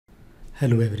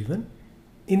Hello everyone.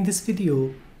 In this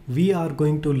video, we are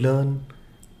going to learn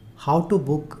how to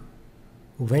book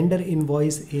vendor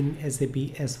invoice in SAP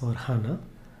S4 HANA.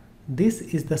 This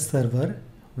is the server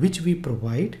which we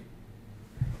provide.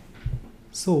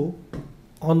 So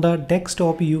on the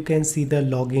desktop, you can see the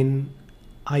login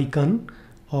icon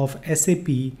of SAP.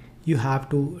 You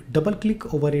have to double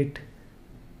click over it.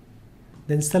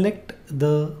 Then select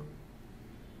the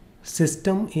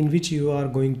system in which you are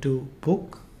going to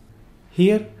book.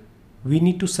 Here we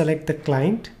need to select the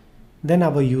client, then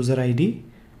our user ID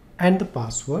and the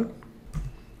password.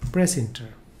 Press enter.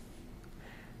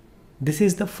 This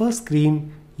is the first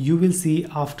screen you will see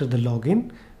after the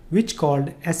login, which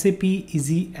called SAP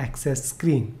Easy Access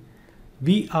screen.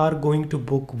 We are going to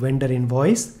book vendor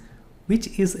invoice,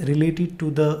 which is related to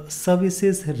the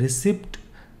services received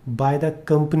by the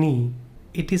company.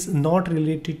 It is not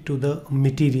related to the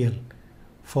material.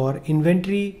 For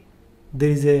inventory, there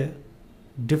is a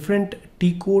different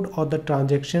T code or the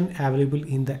transaction available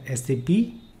in the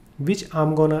SAP, which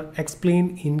I'm gonna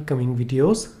explain in coming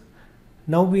videos.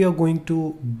 Now we are going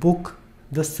to book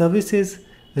the services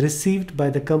received by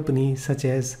the company, such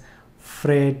as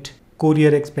freight,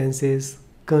 courier expenses,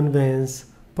 conveyance,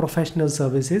 professional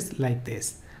services like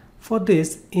this. For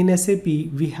this, in SAP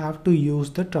we have to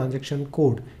use the transaction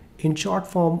code. In short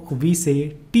form, we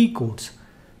say T codes.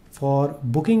 For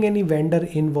booking any vendor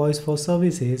invoice for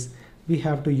services, we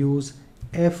have to use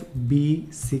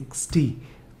FB60,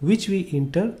 which we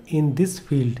enter in this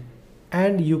field,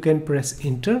 and you can press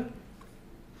enter.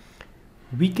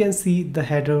 We can see the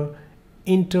header,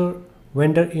 enter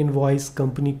vendor invoice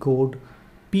company code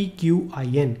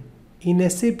PQIN. In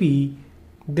SAP,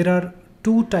 there are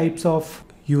two types of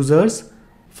users.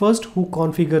 First, who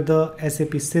configure the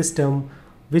SAP system,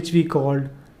 which we called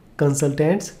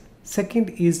consultants.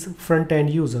 Second is front-end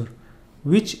user,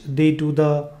 which they do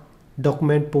the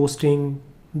document posting.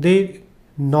 They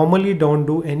normally don't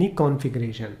do any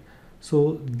configuration.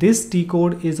 So this T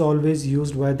code is always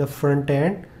used by the front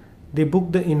end. They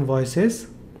book the invoices.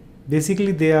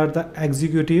 Basically, they are the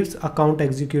executives, account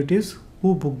executives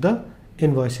who book the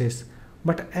invoices.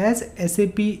 But as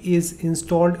SAP is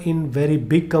installed in very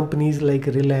big companies like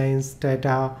Reliance,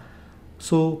 Tata,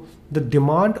 so the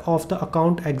demand of the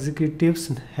account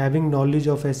executives having knowledge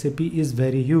of SAP is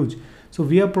very huge. So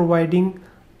we are providing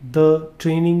the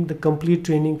training, the complete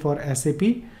training for SAP.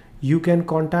 You can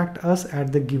contact us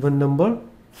at the given number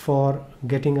for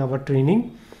getting our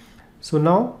training. So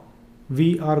now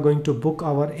we are going to book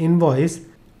our invoice.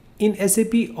 In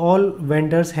SAP, all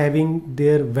vendors having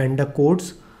their vendor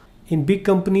codes. In big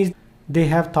companies, they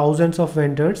have thousands of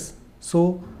vendors,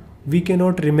 so we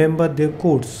cannot remember their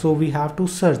codes, so we have to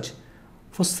search.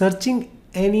 For searching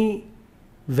any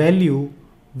value,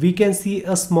 we can see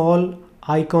a small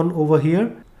icon over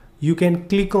here. You can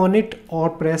click on it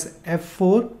or press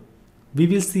F4. We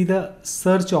will see the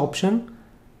search option.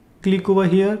 Click over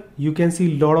here. You can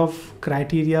see a lot of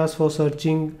criteria for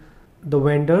searching the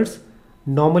vendors.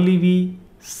 Normally we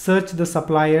search the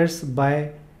suppliers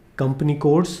by company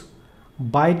codes.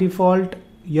 By default,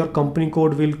 your company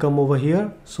code will come over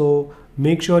here. So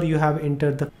make sure you have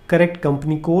entered the correct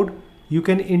company code. You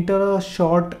can enter a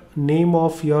short name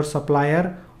of your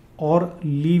supplier or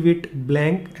leave it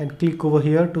blank and click over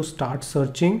here to start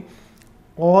searching.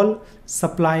 All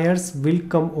suppliers will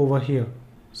come over here.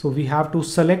 So we have to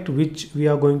select which we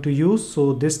are going to use.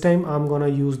 So this time I'm gonna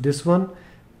use this one.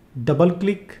 Double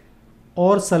click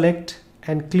or select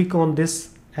and click on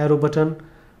this arrow button.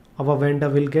 Our vendor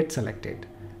will get selected.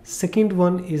 Second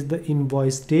one is the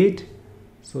invoice date.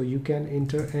 So you can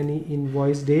enter any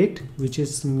invoice date which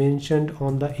is mentioned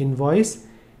on the invoice.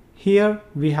 Here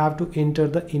we have to enter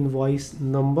the invoice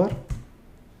number,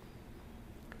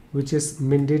 which is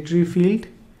mandatory field.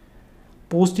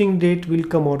 Posting date will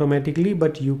come automatically,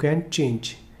 but you can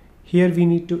change. Here we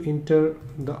need to enter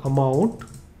the amount.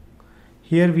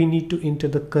 Here we need to enter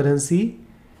the currency.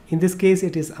 In this case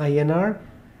it is INR.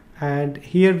 And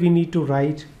here we need to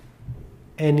write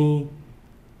any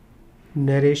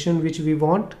narration which we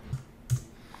want.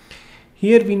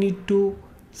 Here we need to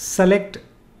select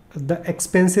the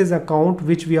expenses account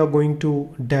which we are going to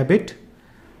debit.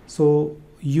 So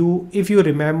if you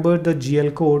remember the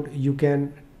GL code, you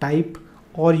can type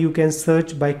or you can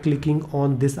search by clicking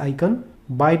on this icon.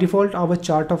 By default, our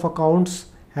chart of accounts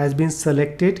has been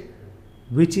selected,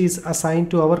 which is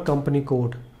assigned to our company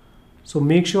code. So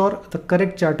make sure the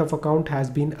correct chart of account has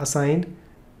been assigned.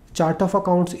 Chart of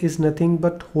accounts is nothing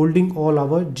but holding all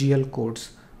our GL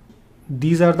codes.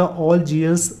 These are the all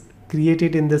GLs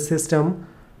created in the system.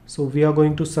 So we are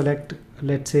going to select,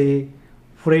 let's say,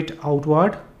 freight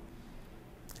outward,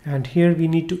 and here we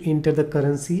need to enter the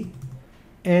currency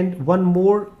and one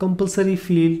more compulsory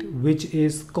field, which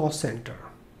is cost center.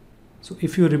 So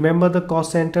if you remember the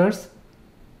cost centers,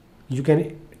 you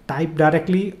can type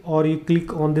directly or you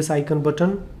click on this icon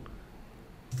button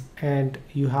and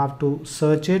you have to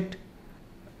search it.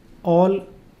 All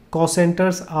cost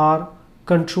centers are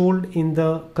controlled in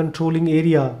the controlling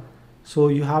area, so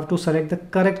you have to select the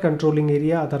correct controlling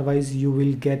area, otherwise you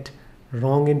will get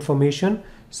wrong information.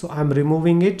 So I'm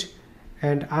removing it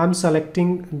and I'm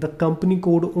selecting the company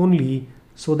code only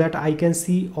so that I can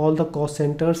see all the cost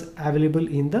centers available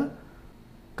in the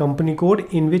company code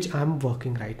in which I'm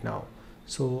working right now.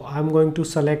 So I'm going to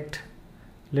select,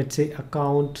 let's say,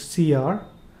 account CR,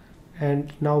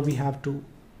 and now we have to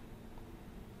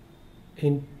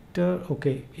enter.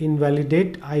 Okay,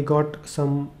 invalidate. I got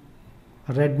some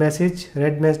red message.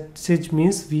 Red message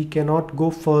means we cannot go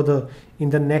further in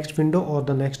the next window or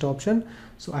the next option.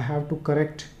 So I have to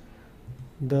correct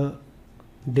the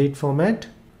date format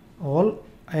all,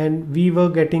 and we were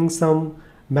getting some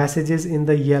messages in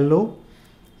the yellow.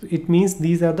 It means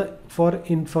these are the for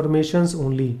informations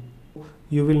only.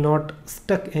 You will not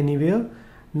stuck anywhere.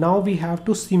 Now we have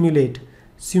to simulate.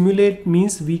 Simulate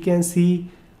means we can see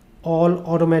all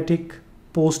automatic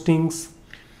postings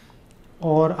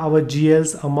or our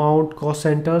GLs, amount, cost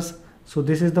centers. So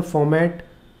this is the format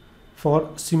for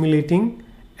simulating,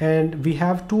 and we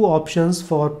have two options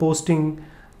for posting.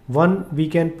 One, we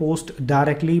can post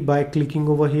directly by clicking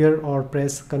over here or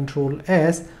press Ctrl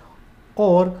S,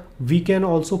 or we can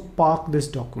also park this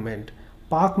document.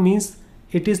 Park means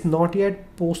it is not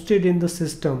yet posted in the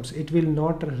systems. It will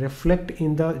not reflect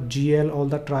in the GL or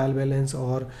the trial balance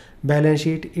or balance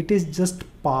sheet. It is just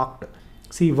parked.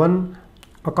 See, one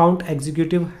account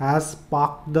executive has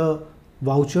parked the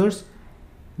vouchers.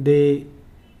 They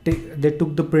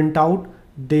took the printout.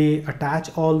 They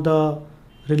attach all the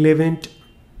relevant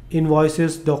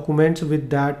invoices documents with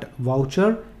that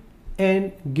voucher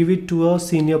and give it to a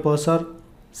senior person,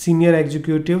 senior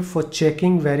executive, for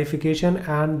checking verification,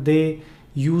 and they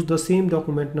use the same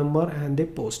document number and they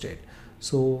post it.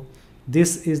 So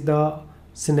this is the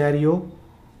scenario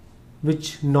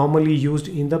which normally used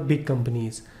in the big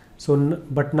companies. So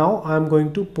but now I'm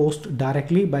going to post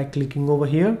directly by clicking over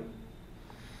here,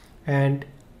 and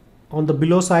on the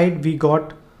below side we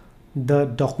got the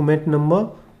document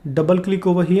number. Double click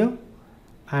over here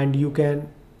and you can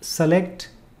select,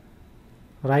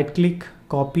 right click,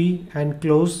 copy and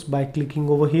close by clicking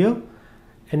over here.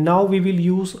 And now we will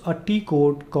use a T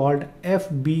code called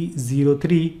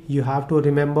FB03. You have to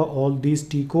remember all these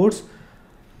T codes,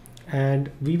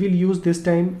 and we will use this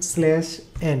time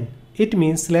 /n. It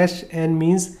means /n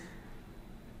means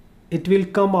it will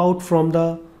come out from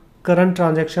the current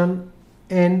transaction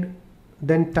and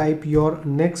then type your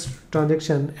next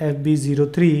transaction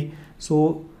FB03.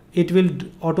 So it will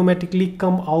automatically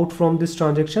come out from this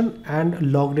transaction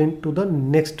and logged into the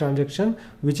next transaction,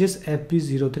 which is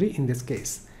FB03 in this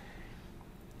case.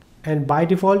 And by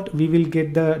default we will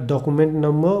get the document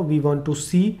number we want to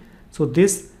see. So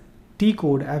this T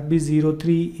code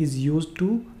FB03 is used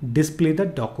to display the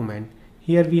document.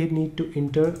 Here we need to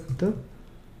enter the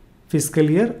fiscal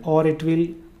year, or it will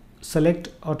select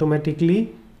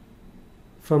automatically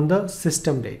from the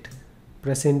system date.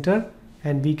 Press enter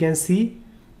and we can see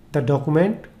the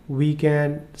document. We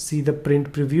can see the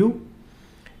print preview,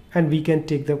 and we can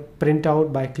take the print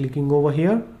out by clicking over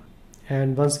here.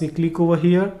 And once we click over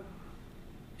here,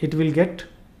 it will get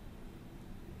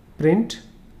print,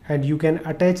 and you can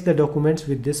attach the documents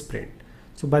with this print.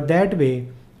 So by that way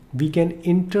we can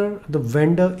enter the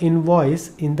vendor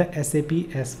invoice in the SAP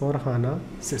S4 HANA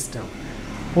system.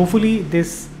 Hopefully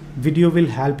this video will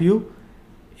help you.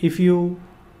 If you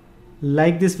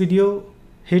like this video,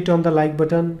 hit on the like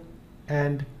button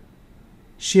and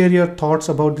share your thoughts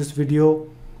about this video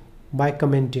by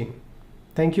commenting.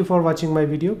 Thank you for watching my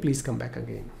video. Please come back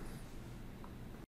again.